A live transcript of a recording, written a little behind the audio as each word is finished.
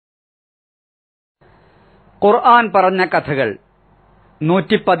ഖുർആൻ പറഞ്ഞ കഥകൾ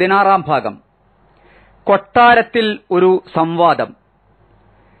 116 ഭാഗം. കൊട്ടാരത്തിൽ ഒരു സംവാദം.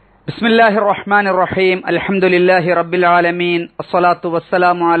 ബിസ്മില്ലാഹിർ റഹ്മാനിർ റഹീം. അൽഹംദുലില്ലാഹി റബ്ബിൽ ആലമീൻ. അസ്സലാത്തു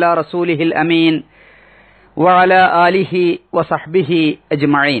വസ്സലാമു അലാ റസൂലിഹിൽ അമീൻ വഅലാ ആലിഹി വസഹ്ബിഹി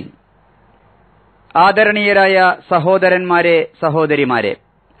അജ്മഈൻ. ആദരണീയരായ സഹോദരന്മാരെ, സഹോദരിമാരെ,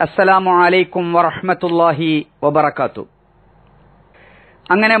 അസ്സലാമു അലൈക്കും വറഹ്മത്തുള്ളാഹി വബറകാതുഹു.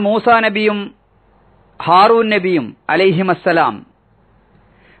 അങ്ങനെ മൂസാ നബിയും ഹാറൂൻ നബിയും അലൈഹിമസ്സലാം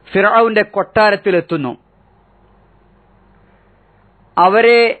ഫിർഔന്റെ കൊട്ടാരത്തിലെത്തുന്നു.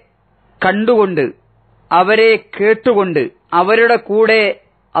 അവരെ കണ്ടുകൊണ്ട്, അവരെ കേട്ടുകൊണ്ട്, അവരുടെ കൂടെ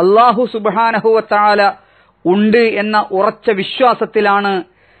അല്ലാഹു സുബ്ഹാനഹു വ തആല ഉണ്ട് എന്ന ഉറച്ച വിശ്വാസത്തിലാണ്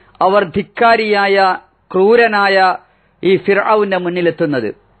അവർ ധിക്കാരിയായ, ക്രൂരനായ ഈ ഫിർഔന്റെ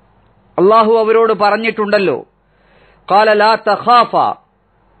മുന്നിലെത്തുന്നത്. അല്ലാഹു അവരോട് പറഞ്ഞിട്ടുണ്ടല്ലോ, ഖാല ലാ തഖാഫ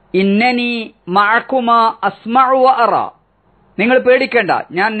ഇന്നനി മഅകുമാ അസ്മഉ വ അറ. നിങ്ങൾ പേടിക്കേണ്ട,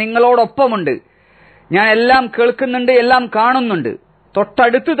 ഞാൻ നിങ്ങളോടൊപ്പമുണ്ട്, ഞാൻ എല്ലാം കേൾക്കുന്നുണ്ട്, എല്ലാം കാണുന്നുണ്ട്.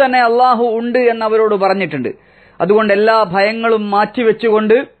 തൊട്ടടുത്ത് തന്നെ അല്ലാഹു ഉണ്ട് എന്ന് അവരോട് പറഞ്ഞിട്ടുണ്ട്. അതുകൊണ്ട് എല്ലാ ഭയങ്ങളും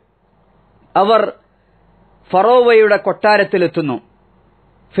മാറ്റിവെച്ചുകൊണ്ട് അവർ ഫറോവയുടെ കൊട്ടാരത്തിലെത്തുന്നു.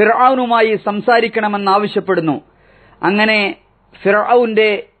 ഫിർഔനുമായി സംസാരിക്കണമെന്നാവശ്യപ്പെടുന്നു. അങ്ങനെ ഫിർഔന്റെ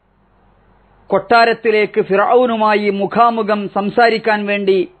കൊട്ടാരത്തിലേക്ക് ഫിർഔനുമായി മുഖാമുഖം സംസാരിക്കാൻ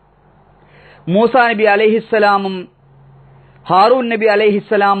വേണ്ടി മൂസാ നബി അലൈഹിസ്സലാമും ഹാറൂൻ നബി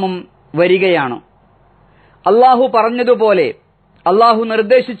അലൈഹിസ്സലാമും വരികയാണ്. അല്ലാഹു പറഞ്ഞതുപോലെ, അല്ലാഹു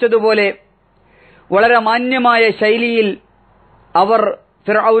നിർദ്ദേശിച്ചതുപോലെ വളരെ മാന്യമായ ശൈലിയിൽ അവർ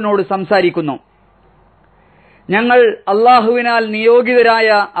ഫിർഔനോട് സംസാരിക്കുന്നു. ഞങ്ങൾ അല്ലാഹുവിനാൽ നിയോഗിതരായ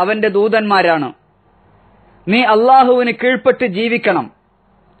അവന്റെ ദൂതന്മാരാണ്. നീ അല്ലാഹുവിന് കീഴ്പ്പെട്ട് ജീവിക്കണം.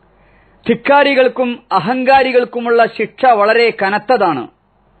 ധിക്കാരികൾക്കും അഹങ്കാരികൾക്കുമുള്ള ശിക്ഷ വളരെ കനത്തതാണ്.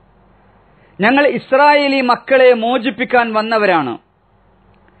 ഞങ്ങൾ ഇസ്രായേലി മക്കളെ മോചിപ്പിക്കാൻ വന്നവരാണ്.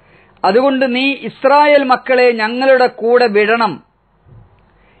 അതുകൊണ്ട് നീ ഇസ്രായേൽ മക്കളെ ഞങ്ങളുടെ കൂടെ വിടണം.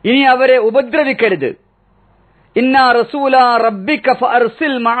 ഇനി അവരെ ഉപദ്രവിക്കരുത്. ഇന്നാ റസൂലാ റബ്ബിക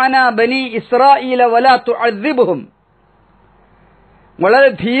ഫഅർസിൽ മഅനാ ബനി ഇസ്രായീല വലാ തുഅദ്ദിബ്ഹും. വളരെ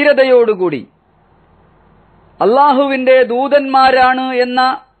ധീരതയോടുകൂടി അല്ലാഹുവിന്റെ ദൂതന്മാരാണ് എന്ന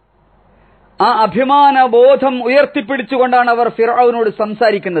ആ അഭിമാന ബോധം ഉയർത്തിപ്പിടിച്ചുകൊണ്ടാണ് അവർ ഫിർഔനോട്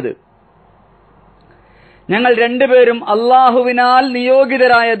സംസാരിക്കുന്നത്. ഞങ്ങൾ രണ്ടുപേരും അല്ലാഹുവിനാൽ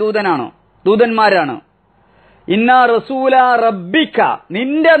നിയോഗിതരായ ദൂതന്മാരാണ്. ഇന്നാ റസൂലാ റബ്ബിക,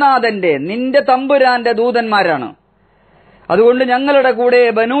 നിന്റെ നാഥന്റെ, നിന്റെ തമ്പുരാന്റെ ദൂതന്മാരാണ്. അതുകൊണ്ട് ഞങ്ങളുടെ കൂടെ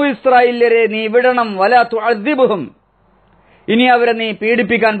ബനൂ ഇസ്രായേല്യരെ നീ വിടണം. വലാ തുഅദ്ദിബ്ഹും, ഇനി അവരെ നീ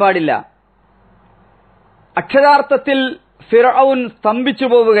പീഡിപ്പിക്കാൻ പാടില്ല. അക്ഷരാർത്ഥത്തിൽ ഫിർഔൻ സ്തംഭിച്ചു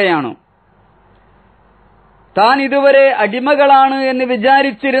പോവുകയാണ്. താൻ ഇതുവരെ അടിമകളാണ് എന്ന്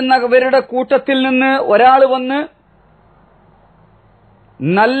വിചാരിച്ചിരുന്നവരുടെ കൂട്ടത്തിൽ നിന്ന് ഒരാൾ വന്ന്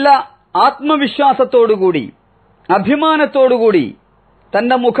നല്ല ആത്മവിശ്വാസത്തോടുകൂടി, അഭിമാനത്തോടുകൂടി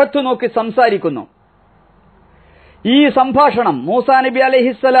തന്റെ മുഖത്ത് നോക്കി സംസാരിക്കുന്നു. ഈ സംഭാഷണം, മൂസാ നബി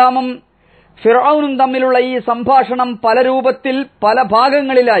അലൈഹിസ്സലാമും ഫിർഔനും തമ്മിലുള്ള ഈ സംഭാഷണം പല രൂപത്തിൽ, പല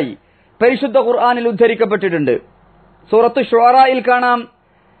ഭാഗങ്ങളിലായി പരിശുദ്ധ ഖുർആനിൽ ഉദ്ധരിക്കപ്പെട്ടിട്ടുണ്ട്. സൂറത്ത് ശുഅറായിൽ കാണാം,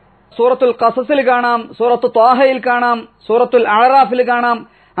 സൂറത്തുൽ ഖസസിൽ കാണാം, സൂറത്തു ത്വാഹയിൽ കാണാം, സൂറത്തുൽ അഅറാഫിൽ കാണാം.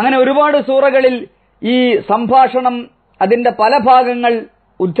 അങ്ങനെ ഒരുപാട് സൂറകളിൽ ഈ സംഭാഷണം, അതിന്റെ പല ഭാഗങ്ങൾ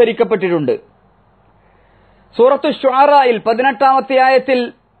ഉദ്ധരിക്കപ്പെട്ടിട്ടുണ്ട്. സൂറത്തു ശുഅറായിൽ 18-ാമത്തെ ആയത്തിൽ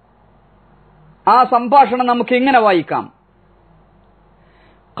ആ സംഭാഷണം നമുക്ക് ഇങ്ങനെ വായിക്കാം.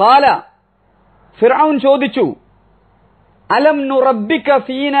 ഖാല, ഫിർഔൻ ചോദിച്ചു, അലം നുറബ്ബിക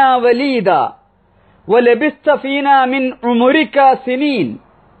ഫീനാ വലീദ വലബിസ്ത ഫീനാ മിൻ ഉമുരിക സിനീൻ.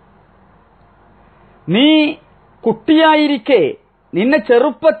 നീ കുട്ടിയായിരിക്കെ നിന്നെ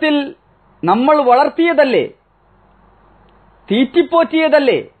ചെറുപ്പത്തിൽ നമ്മൾ വളർത്തിയതല്ലേ,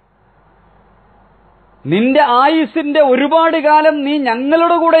 തീറ്റിപ്പോറ്റിയതല്ലേ? നിന്റെ ആയുസിന്റെ ഒരുപാട് കാലം നീ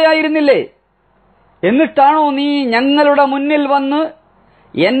ഞങ്ങളുടെ കൂടെയായിരുന്നില്ലേ? എന്നിട്ടാണോ നീ ഞങ്ങളുടെ മുന്നിൽ വന്ന്,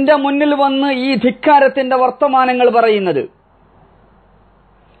 എന്റെ മുന്നിൽ വന്ന് ഈ ധിക്കാരത്തിന്റെ വർത്തമാനങ്ങൾ പറയുന്നത്?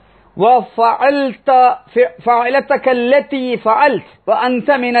 ഫഅലതക അല്ലതി ഫഅൽത വഅൻത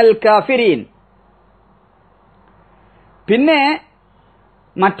മിനൽ കാഫിരീൻ. പിന്നെ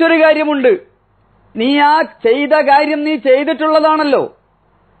മറ്റൊരു കാര്യമുണ്ട്. നീ ആ ചെയ്ത കാര്യം നീ ചെയ്തിട്ടുള്ളതാണല്ലോ,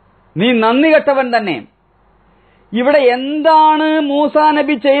 നീ നന്ദി കെട്ടവൻ തന്നെ. ഇവിടെ എന്താണ് മൂസാ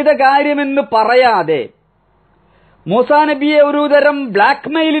നബി ചെയ്ത കാര്യമെന്ന് പറയാതെ മൂസാ നബിയെ ഒരു തരം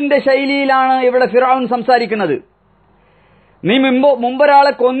ബ്ലാക്ക്മെയിലിന്റെ ശൈലിയിലാണ് ഇവിടെ ഫിർഔൻ സംസാരിക്കുന്നത്. നീ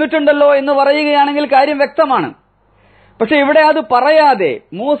മുമ്പൊരാളെ കൊന്നിട്ടുണ്ടല്ലോ എന്ന് പറയുകയാണെങ്കിൽ കാര്യം വ്യക്തമാണ്. പക്ഷെ ഇവിടെ അത് പറയാതെ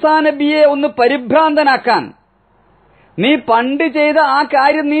മൂസാ നബിയെ ഒന്ന് പരിഭ്രാന്തനാക്കാൻ, നീ പണ്ട് ചെയ്ത ആ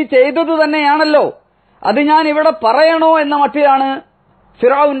കാര്യം നീ ചെയ്തതു തന്നെയാണല്ലോ, അത് ഞാൻ ഇവിടെ പറയണോ എന്ന മട്ടിലാണ്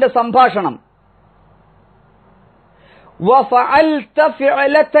ഫിർഔന്റെ സംഭാഷണം. وَفَعَلْتَ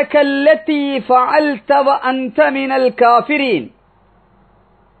فِعْلَتَكَ الَّتِي فَعَلْتَ وَأَنْتَ مِنَ الْكَافِرِينَ.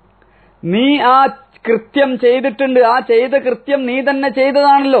 നീ ആ കൃത്യം ചെയ്തിട്ടുണ്ട്, ആ ചെയ്ത കൃത്യം നീ തന്നെ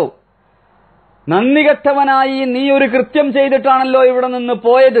ചെയ്തതാണല്ലോ, നന്ദി കെട്ടവനായി നീ ഒരു കൃത്യം ചെയ്തിട്ടാണല്ലോ ഇവിടെ നിന്ന്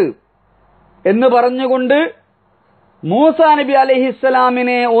പോയത് എന്ന് പറഞ്ഞുകൊണ്ട് മൂസാ നബി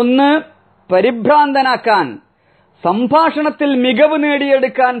അലൈഹിസ്സലാമിനെ ഒന്ന് പരിഭ്രാന്തനാക്കാൻ, സംഭാഷണത്തിൽ മികവ്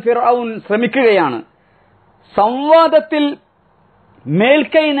നേടിയെടുക്കാൻ ഫിർഔൻ ശ്രമിക്കുകയാണ്, സംവാദത്തിൽ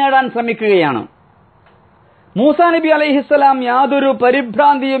മേൽക്കൈ നേടാൻ ശ്രമിക്കുകയാണ്. മൂസാ നബി അലൈഹിസ്സലാം യാതൊരു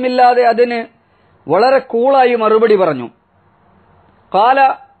പരിഭ്രാന്തിയുമില്ലാതെ അതിന് വളരെ കൂളായി മറുപടി പറഞ്ഞു. ഖാല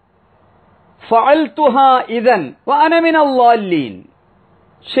ഫഅൽതുഹാ ഇദൻ വഅന മിനൽ ളാല്ലീൻ.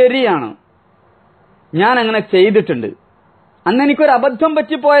 ശരിയാണ്, ഞാൻ അങ്ങനെ ചെയ്തിട്ടുണ്ട്. അന്ന് എനിക്കൊരു അബദ്ധം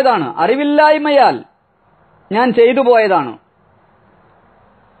പറ്റിപ്പോയതാണ്, അറിവില്ലായ്മയാൽ ഞാൻ ചെയ്തു പോയതാണ്.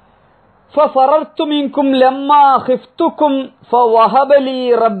 ഫഫറർതു മിൻകും ലമ്മാ ഖിഫ്തുകും ഫവഹബ ലീ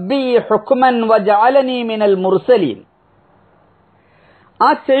റബ്ബി ഹുക്മൻ വജഅലനി മിനൽ മുർസലീൻ. ആ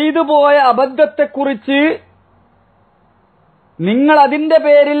ചെയ്തു പോയ അബദ്ധത്തെക്കുറിച്ച് നിങ്ങൾ അതിന്റെ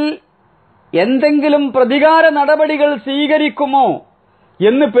പേരിൽ എന്തെങ്കിലും പ്രതികാര നടപടികൾ സ്വീകരിക്കുമോ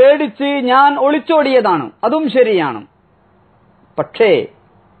എന്ന് പേടിച്ച് ഞാൻ ഒളിച്ചോടിയതാണ്. അതും ശരിയാണ്. പക്ഷേ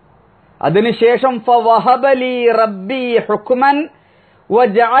അതിനുശേഷം ഫവഹബ ലീ റബ്ബി ഹുക്മൻ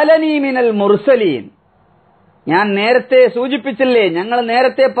വജഅലനി മിനൽ മുർസലീൻ. ഞാൻ നേരത്തെ സൂചിപ്പിച്ചില്ലേ, ഞങ്ങൾ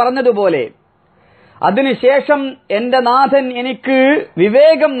നേരത്തെ പറഞ്ഞതുപോലെ അതിനുശേഷം എന്റെ നാഥൻ എനിക്ക്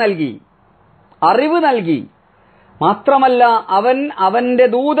വിവേകം നൽകി, അറിവ് നൽകി. മാത്രമല്ല അവൻ അവന്റെ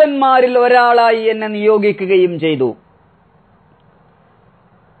ദൂതന്മാരിൽ ഒരാളായി എന്നെ നിയോഗിക്കുകയും ചെയ്തു.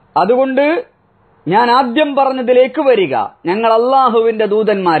 അതുകൊണ്ട് ഞാൻ ആദ്യം പറഞ്ഞതിലേക്ക് വരിക, ഞങ്ങൾ അള്ളാഹുവിന്റെ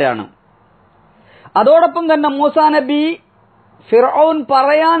ദൂതന്മാരാണ്. അതോടൊപ്പം തന്നെ മൂസാ നബി ഫിർഔൻ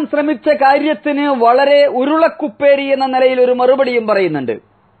പറയാൻ ശ്രമിച്ച കാര്യത്തിന് വളരെ ഉരുളക്കുപ്പേരി എന്ന നിലയിൽ ഒരു മറുപടിയും പറയുന്നുണ്ട്.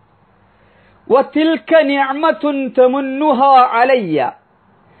 وَتِلْكَ نِعْمَةٌ تَمُنُّهَا عَلَيَّ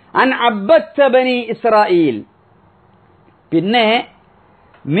أَنْ عَبَّدْتَ بَنِي إِسْرَائِيلَ. പിന്നെ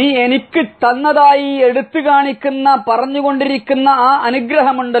നീ എനിക്ക് തന്നതായി എടുത്തു കാണിക്കുന്ന പറഞ്ഞുകൊണ്ടിരിക്കുന്ന ആ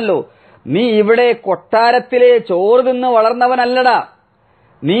അനുഗ്രഹമുണ്ടല്ലോ, നീ ഇവിടെ കൊട്ടാരത്തിലെ ചോറ് തിന്ന് വളർന്നവനല്ലടാ,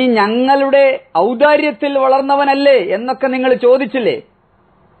 നീ ഞങ്ങളുടെ ഔദാര്യത്തിൽ വളർന്നവനല്ലേ എന്നൊക്കെ നിങ്ങൾ ചോദിച്ചില്ലേ.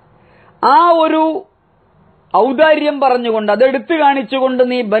 ആ ഒരു ഔദാര്യം പറഞ്ഞുകൊണ്ട്, അതെടുത്തു കാണിച്ചുകൊണ്ട്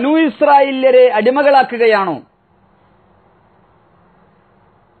നീ ബനൂ ഇസ്രായേല്യരെ അടിമകളാക്കുകയാണോ?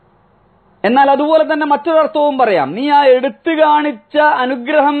 എന്നാൽ അതുപോലെ തന്നെ മറ്റൊരർത്ഥവും പറയാം. നീ ആ എടുത്തു കാണിച്ച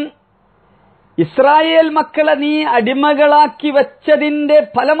അനുഗ്രഹം ഇസ്രായേൽ മക്കളെ നീ അടിമകളാക്കി വെച്ചതിന്റെ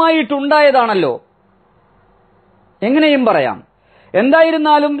ഫലമായിട്ടുണ്ടായതാണല്ലോ, എങ്ങനെയും പറയാം.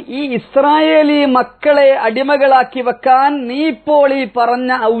 എന്തായിരുന്നാലും ഈ ഇസ്രായേലി മക്കളെ അടിമകളാക്കി വെക്കാൻ നീ ഇപ്പോൾ ഈ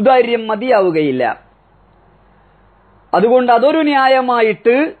പറഞ്ഞ ഔദാര്യം മതിയാവുകയില്ല. അതുകൊണ്ട് അതൊരു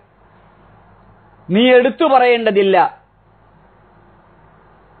ന്യായമായിട്ട് നീ എടുത്തു പറയേണ്ടതില്ല.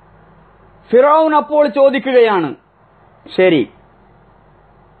 ഫിർഔൻ അപ്പോൾ ചോദിക്കുകയാണ്, ശരി.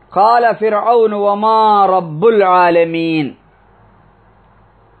 ഖാല ഫിർഔൻ വമാ റബ്ബുൽ ആലമീൻ.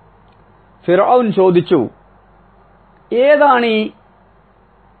 ഫിർഔൻ ചോദിച്ചു, ഏതാണ് ഈ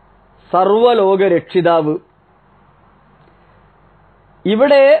സർവലോക രക്ഷിതാവ്?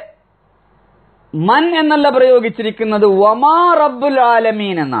 ഇവിടെ മൻ എന്നല്ല പ്രയോഗിച്ചിരിക്കുന്നത്, വമാ റബ്ബുൽ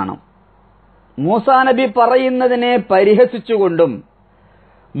ആലമീൻ എന്നാണ്. മൂസാ നബി പറയുന്നതിനെ പരിഹസിച്ചുകൊണ്ടും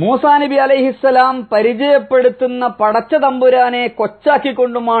മൂസാ നബി അലൈഹിസ്സലാം പരിചയപ്പെടുത്തുന്ന പടച്ച തമ്പുരാനെ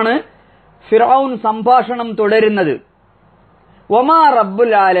കൊച്ചാക്കിക്കൊണ്ടുമാണ് ഫിർഔൻ സംഭാഷണം തുടരുന്നത്. വമാ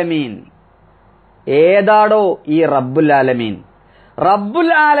റബ്ബുൽ ആലമീൻ, ഏതാടോ ഈ റബ്ബുൽ ആലമീൻ?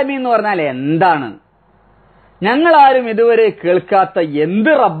 റബ്ബുൽ ആലമീൻ എന്ന് പറഞ്ഞാൽ എന്താണ്? ഞങ്ങളാരും ഇതുവരെ കേൾക്കാത്ത എന്ത്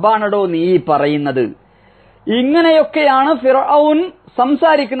റബ്ബാണടോ നീ പറയുന്നത്? ഇങ്ങനെയൊക്കെയാണ് ഫിർഔൻ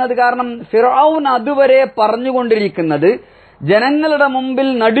സംസാരിക്കുന്നത്. കാരണം ഫിർഔൻ അതുവരെ പറഞ്ഞുകൊണ്ടിരിക്കുന്നത്, ജനങ്ങളുടെ മുമ്പിൽ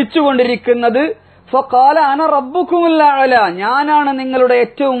നടിച്ചുകൊണ്ടിരിക്കുന്നത്, ഫഖാല അന റബ്ബുക്കുമുൽ അഅല, ഞാനാണ് നിങ്ങളുടെ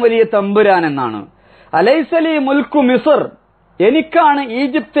ഏറ്റവും വലിയ തമ്പുരാൻ എന്നാണ്. അലൈസലി മുൽക്കു മിസ്ർ, എനിക്കാണ്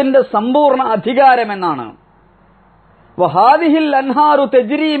ഈജിപ്തിന്റെ സമ്പൂർണ്ണ അധികാരമെന്നാണ്. വഹാദിഹിൽ അൻഹാറു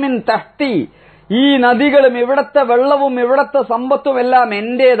തജ്രി മിൻ തഹ്തി, ഈ നദികളും ഇവിടത്തെ വെള്ളവും ഇവിടത്തെ സമ്പത്തും എല്ലാം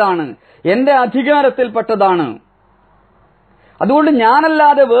എന്റേതാണ്, എന്റെ അധികാരത്തിൽപ്പെട്ടതാണ്. അതുകൊണ്ട്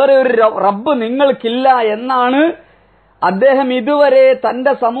ഞാനല്ലാതെ വേറെ ഒരു റബ്ബ് നിങ്ങൾക്കില്ല എന്നാണ് അദ്ദേഹം ഇതുവരെ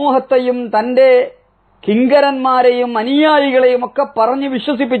തന്റെ സമൂഹത്തെയും തന്റെ കിങ്കരന്മാരെയും അനുയായികളെയും ഒക്കെ പറഞ്ഞ്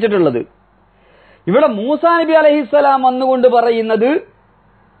വിശ്വസിപ്പിച്ചിട്ടുള്ളത്. ഇവിടെ മൂസാ നബി അലൈഹിസ്സലാം വന്നുകൊണ്ട് പറയുന്നത്,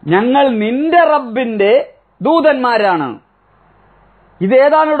 ഞങ്ങൾ നിന്റെ റബ്ബിന്റെ ദൂതന്മാരാണ്.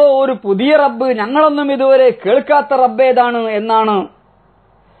 ഇതേതാണോ ഒരു പുതിയ റബ്ബ്, ഞങ്ങളൊന്നും ഇതുവരെ കേൾക്കാത്ത റബ്ബ് ഏതാണ് എന്നാണ്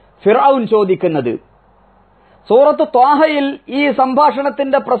ഫിർഔൻ ചോദിക്കുന്നത്. സൂറത്ത് ത്വാഹയിൽ ഈ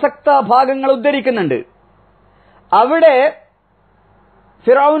സംഭാഷണത്തിന്റെ പ്രസക്ത ഭാഗങ്ങൾ ഉദ്ധരിക്കുന്നുണ്ട്. അവിടെ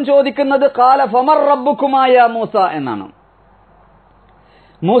ഫിർഔൻ ചോദിക്കുന്നത് ഖാല ഫമർ റബ്ബുക്കുമായ മൂസ എന്നാണ്.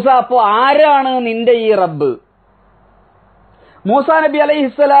 മൂസ, അപ്പോ ആരാണ് നിന്റെ ഈ റബ്ബ്? മൂസാ നബി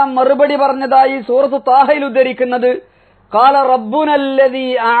അലൈഹിസ്സലാം മറുപടി പറഞ്ഞതായി സൂറത്ത് ത്വാഹയിൽ ഉദ്ധരിക്കുന്നത് ഖാല റബ്ബുനല്ലദീ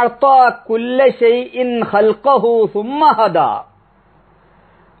അഅ്താ കുല്ല ശൈഇൻ ഖൽഖഹു സുമ്മ ഹദാ.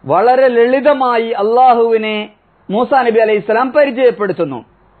 വളരെ ലളിതമായി അള്ളാഹുവിനെ മൂസാ നബി അലൈഹിസ്സലാം പരിചയപ്പെടുത്തുന്നു.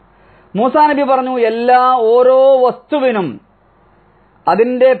 മൂസാ നബി പറഞ്ഞു, ഓരോ വസ്തുവിനും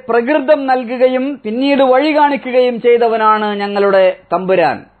അതിന്റെ പ്രകൃതം നൽകുകയും പിന്നീട് വഴി കാണിക്കുകയും ചെയ്തവനാണ് ഞങ്ങളുടെ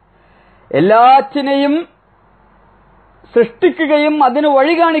തമ്പുരാൻ. എല്ലാറ്റിനെയും സൃഷ്ടിക്കുകയും അതിന്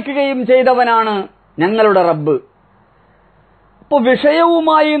വഴി കാണിക്കുകയും ചെയ്തവനാണ് ഞങ്ങളുടെ റബ്ബ്. ഇപ്പൊ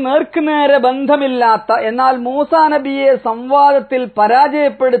വിഷയവുമായി നേർക്കുനേരെ ബന്ധമില്ലാത്ത, എന്നാൽ മൂസാ നബിയെ സംവാദത്തിൽ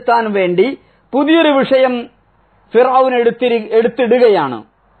പരാജയപ്പെടുത്താൻ വേണ്ടി പുതിയൊരു വിഷയം ഫിർഔൻ എടുത്തിടുകയാണ്.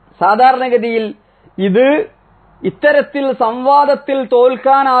 സാധാരണഗതിയിൽ ഇത് ഇത്തരത്തിൽ സംവാദത്തിൽ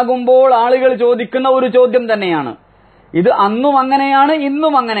തോൽക്കാനാകുമ്പോൾ ആളുകൾ ചോദിക്കുന്ന ഒരു ചോദ്യം തന്നെയാണ്. ഇത് അന്നും അങ്ങനെയാണ്,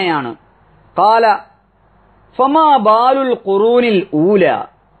 ഇന്നും അങ്ങനെയാണ്. ഖാല ഫമാ ബാലുൽ ഖുറൂനിൽ ഊല.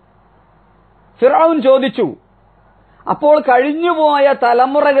 ഫിർഔൻ ചോദിച്ചു, അപ്പോൾ കഴിഞ്ഞുപോയ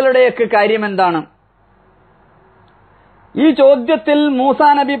തലമുറകളുടെയൊക്കെ കാര്യം എന്താണ്? ഈ ചോദ്യത്തിൽ മൂസാ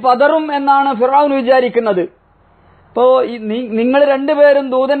നബി പതറും എന്നാണ് ഫിർഔൻ വിചാരിക്കുന്നത്. ഇപ്പോ നിങ്ങൾ രണ്ടുപേരും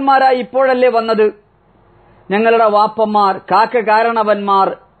ദൂതന്മാരായി ഇപ്പോഴല്ലേ വന്നത്? ഞങ്ങളുടെ വാപ്പന്മാർ, കാരണവന്മാർ,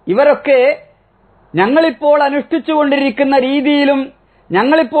 ഇവരൊക്കെ ഞങ്ങളിപ്പോൾ അനുഷ്ഠിച്ചുകൊണ്ടിരിക്കുന്ന രീതിയിലും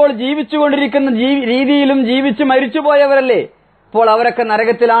ഞങ്ങളിപ്പോൾ ജീവിച്ചുകൊണ്ടിരിക്കുന്ന രീതിയിലും ജീവിച്ച് മരിച്ചുപോയവരല്ലേ? അപ്പോൾ അവരൊക്കെ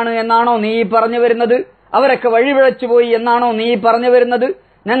നരകത്തിലാണ് എന്നാണോ നീ പറഞ്ഞു വരുന്നത്? അവരൊക്കെ വഴിപിഴച്ചുപോയി എന്നാണോ നീ പറഞ്ഞു വരുന്നത്?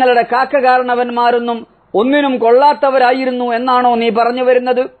 ഞങ്ങളുടെ കാരണവന്മാരൊന്നും ഒന്നിനും കൊള്ളാത്തവരായിരുന്നു എന്നാണോ നീ പറഞ്ഞു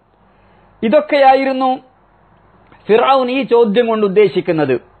വരുന്നത്? ഇതൊക്കെയായിരുന്നു ഫിർഔൻ ഈ ചോദ്യം കൊണ്ട്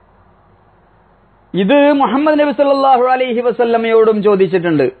ഉദ്ദേശിക്കുന്നത്. ഇത് മുഹമ്മദ് നബി സല്ലല്ലാഹു അലൈഹി വസല്ലമയോടും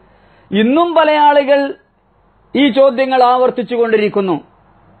ചോദിച്ചിട്ടുണ്ട്. ഇന്നും പല ആളുകൾ ഈ ചോദ്യങ്ങൾ ആവർത്തിച്ചുകൊണ്ടിരിക്കുന്നു.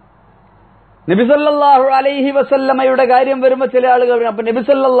 നബി സല്ലല്ലാഹു അലൈഹി വസല്ലമയുടെ കാര്യം വരുമ്പോൾ ചില ആളുകൾ അപ്പൊ നബി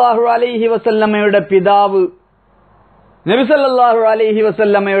സല്ലല്ലാഹു അലൈഹി വസല്ലമയുടെ പിതാവ്, നബി സല്ലല്ലാഹു അലൈഹി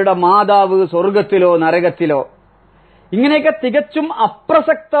വസല്ലമയുടെ മാതാവ് സ്വർഗത്തിലോ നരകത്തിലോ, ഇങ്ങനെയൊക്കെ തികച്ചും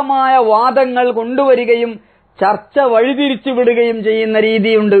അപ്രസക്തമായ വാദങ്ങൾ കൊണ്ടുവരികയും ചർച്ച വഴിതിരിച്ചു വിടുകയും ചെയ്യുന്ന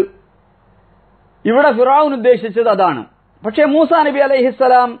രീതിയുണ്ട്. ഇവിടെ ഫിർഔൻ ഉദ്ദേശിച്ചത് അതാണ്. പക്ഷേ മൂസാ നബി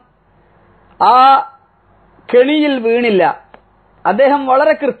അലൈഹിസ്സലാം ആ കെണിയിൽ വീണില്ല. അദ്ദേഹം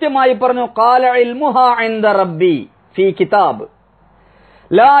വളരെ കൃത്യമായി പറഞ്ഞു, ഖാല ഇൽമുഹാ ഇൻദ റബ്ബി ഫീ കിതാബ്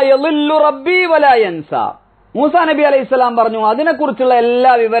ലാ യളില്ലു റബ്ബി വലാ യൻസാ. മൂസാ നബി അലൈഹിസ്സലാം പറഞ്ഞു, അതിനെക്കുറിച്ചുള്ള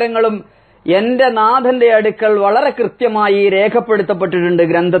എല്ലാ വിവരങ്ങളും എന്റെ നാഥന്റെ അടുക്കൽ വളരെ കൃത്യമായി രേഖപ്പെടുത്തപ്പെട്ടിട്ടുണ്ട്,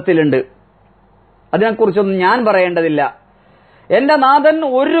 ഗ്രന്ഥത്തിലുണ്ട്. അതിനെക്കുറിച്ചൊന്നും ഞാൻ പറയേണ്ടതില്ല. എന്റെ നാഥൻ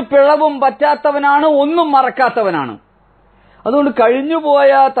ഒരു പിഴവും പറ്റാത്തവനാണ്, ഒന്നും മറക്കാത്തവനാണ്. അതുകൊണ്ട്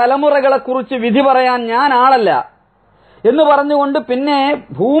കഴിഞ്ഞുപോയ തലമുറകളെക്കുറിച്ച് വിധി പറയാൻ ഞാൻ ആളല്ല എന്ന് പറഞ്ഞുകൊണ്ട് പിന്നെ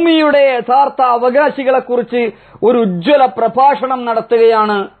ഭൂമിയുടെ യഥാർത്ഥ അവകാശികളെക്കുറിച്ച് ഒരു ഉജ്ജ്വല പ്രഭാഷണം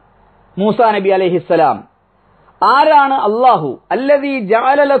നടത്തുകയാണ് മൂസാ നബി അലൈഹിസ്സലാം. ആരാണ് അല്ലാഹു? അല്ലദീ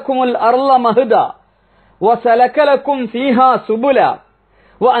ജഅല ലക്കുമുൽ അർള മഹ്ദ വസലക ലക്കും ഫീഹാ സുബുല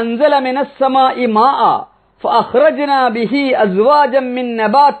വഅൻസല മിനസ് സമാഇ മാഅ ഫഅഖ്റജ്നാ ബിഹി അസ്വാജൻ മിൻ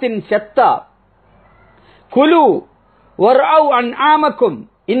നബാത്തിൻ ശത്താ കുലു വറഉ അൻആമക്കും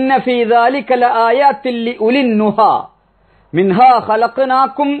ഇന്ന ഫീ ദാലിക ലആയാത്തിൻ ലിഉലിൻ നുഹാ മിൻഹാ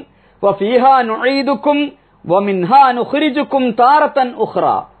ഖലഖനാകും വഫീഹാ നുഈദുകും വമിൻഹാ നുഖ്രിജുകും താറതൻ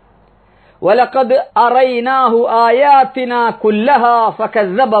ഉഖ്റാ വലഖദ് അറൈനാഹു ആയാതിനാ കുല്ലഹാ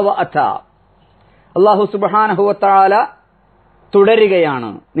ഫകസ്സബ വഅതാ. അല്ലാഹു സുബ്ഹാനഹു വതആല തുടരുകയാണ്,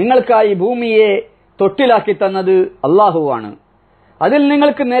 നിങ്ങൾക്കായി ഭൂമിയെ തൊട്ടിലാക്കി തന്നത് അല്ലാഹുവാണ്. അതിൽ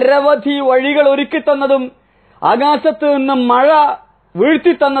നിങ്ങൾക്ക് നിരവധി വഴികൾ ഒരുക്കി തന്നതും ആകാശത്ത് നിന്ന് മഴ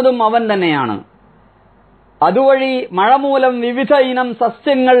വീഴ്ത്തിത്തന്നതും അവൻ തന്നെയാണ്. അതുവഴി മഴ മൂലം വിവിധ ഇനം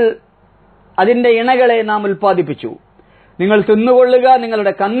സസ്യങ്ങൾ, അതിന്റെ ഇണകളെ നാം ഉൽപ്പാദിപ്പിച്ചു. നിങ്ങൾ തിന്നുകൊള്ളുക,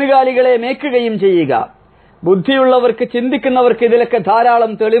 നിങ്ങളുടെ കന്നുകാലികളെ മേയ്ക്കുകയും ചെയ്യുക. ബുദ്ധിയുള്ളവർക്ക്, ചിന്തിക്കുന്നവർക്ക് ഇതിലൊക്കെ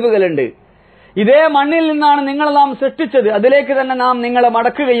ധാരാളം തെളിവുകളുണ്ട്. ഇതേ മണ്ണിൽ നിന്നാണ് നിങ്ങളെ നാം സൃഷ്ടിച്ചത്, അതിലേക്ക് തന്നെ നാം നിങ്ങളെ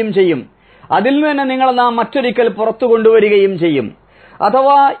മടക്കുകയും ചെയ്യും. അതിൽ നിന്ന് നിങ്ങളെ നാം മറ്റൊരിക്കൽ പുറത്തു കൊണ്ടുവരികയും ചെയ്യും.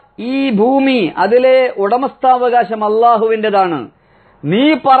 അഥവാ ഈ ഭൂമി, അതിലെ ഉടമസ്ഥാവകാശം അള്ളാഹുവിന്റേതാണ്. നീ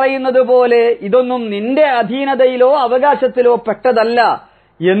പറയുന്നത് പോലെ ഇതൊന്നും നിന്റെ അധീനതയിലോ അവകാശത്തിലോ പെട്ടതല്ല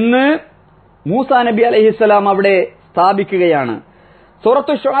എന്ന് മൂസാ നബി അലൈഹിസ്സലാം അവിടെ സ്ഥാപിക്കുകയാണ്.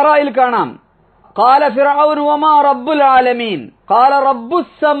 സൂറത്തു ശുഅറായിൽ കാണാം, ഖാല ഫിർഔൻ വമാ റബ്ബുൽ ആലമീൻ ഖാല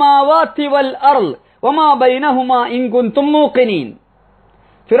റബ്ബുസ് സമാവാതി വൽ അർള് വമാ ബൈനഹുമാ ഇൻ കുൻതും മൂഖിനീൻ.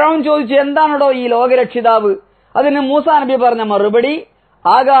 ഫിർഔൻ ചോദിച്ചു, എന്താണോ ഈ ലോകരക്ഷിതാവ്? അതിന് മൂസാ നബി പറഞ്ഞ മറുപടി,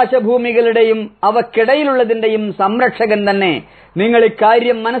 ആകാശഭൂമികളുടെയും അവക്കിടയിലുള്ളതിന്റെയും സംരക്ഷകൻ തന്നെ. നിങ്ങൾ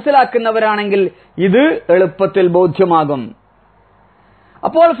ഇക്കാര്യം മനസ്സിലാക്കുന്നവരാണെങ്കിൽ ഇത് എളുപ്പത്തിൽ ബോധ്യമാകും.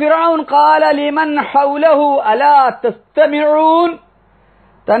 അപ്പോൾ ഫിർഔൻ ഖാല ലിമൻ ഹൗലഹു അലാ തസ്തമിഊൻ,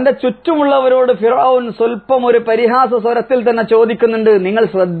 തന്റെ ചുറ്റുമുള്ളവരോട് ഫിർഔൻ സ്വല്പം ഒരു പരിഹാസ സ്വരത്തിൽ തന്നെ ചോദിക്കുന്നുണ്ട്, നിങ്ങൾ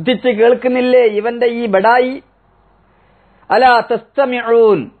ശ്രദ്ധിച്ച് കേൾക്കുന്നില്ലേ ഇവന്റെ ഈ ബഡായി? അലാ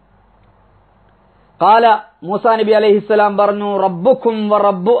തസ്തമിഊൻ. ഖാല, മൂസാ നബി അലൈഹിസ്സലാം പറഞ്ഞു, റബ്ബുക്കും വ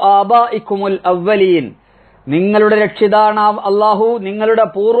റബ്ബു ആബാഇക്കുമുൽ അവ്വലീൻ, നിങ്ങളുടെ രക്ഷിതാണ് അല്ലാഹു, നിങ്ങളുടെ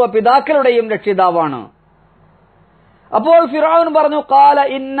പൂർവ്വ പിതാക്കളുടെയും രക്ഷിതാവാണ്. അപ്പോൾ ഫിർഔൻ പറഞ്ഞു, ഖാല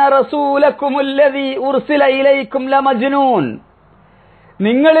ഇന്ന റസൂലക്കുമുല്ലദീ ഉർസില ഇലൈക്കും ലമജ്നൂൻ,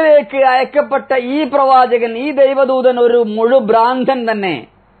 നിങ്ങളിലേക്ക് അയക്കപ്പെട്ട ഈ പ്രവാചകൻ, ഈ ദൈവദൂതൻ ഒരു മുഴുഭ്രാന്തൻ തന്നെ,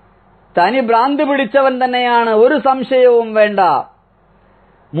 തനി ഭ്രാന്ത് പിടിച്ചവൻ തന്നെയാണ്, ഒരു സംശയവും വേണ്ട.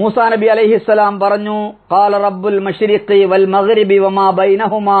 മൂസാ നബി അലൈഹിസ്സലാം പറഞ്ഞു, ഖാല റബ്ബുൽ മശ്രിഖി വൽ മഗ്രിബി വമാ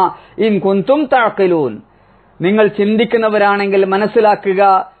ബൈനഹുമാ ഇൻ കുൻതും തഅഖിലൂൻ, നിങ്ങൾ ചിന്തിക്കുന്നവരാണെങ്കിൽ മനസ്സിലാക്കുക,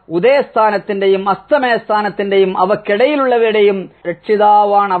 ഉദയസ്ഥാനത്തിന്റെയും അസ്തമയസ്ഥാനത്തിന്റെയും അവക്കിടയിലുള്ളവയുടെയും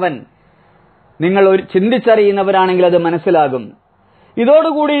രക്ഷിതാവാണവൻ. നിങ്ങൾ ചിന്തിച്ചറിയുന്നവരാണെങ്കിൽ അത് മനസ്സിലാകും.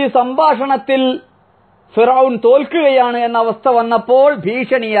 ഇതോടുകൂടി ഈ സംഭാഷണത്തിൽ ഫിർഔൻ തോൽക്കുകയാണ് എന്ന അവസ്ഥ വന്നപ്പോൾ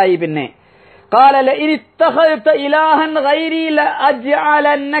ഭീഷണിയായി. പിന്നെ ഖാല ലഇൻ ഇത്തഖൽത ഇലാഹൻ ഗൈരി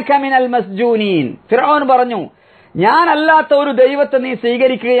ലഅജ്അലന്നക മിനൽ മസ്ജൂനീൻ, ഫിർഔൻ പറഞ്ഞു, ഞാനല്ലാത്ത ഒരു ദൈവത്തെ നീ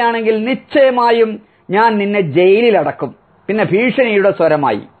സ്വീകരിക്കുകയാണെങ്കിൽ നിശ്ചയമായും ഞാൻ നിന്നെ ജയിലിൽ അടക്കും. പിന്നെ ഭീഷണിയുടെ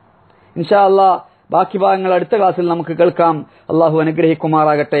സ്വരമായി. ഇൻഷാ അല്ലാഹ് ബാക്കി ഭാഗങ്ങൾ അടുത്ത ക്ലാസ്സിൽ നമുക്ക് കേൾക്കാം. അല്ലാഹു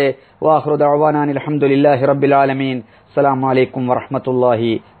അനുഗ്രഹിക്കുമാറാകട്ടെ. വാഖിറു ദഅവാനാ അൽഹംദുലില്ലാഹി റബ്ബിൽ ആലമീൻ. അസ്സലാമു അലൈക്കും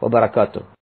വറഹ്മത്തുള്ളാഹി വബറകാതുഹു.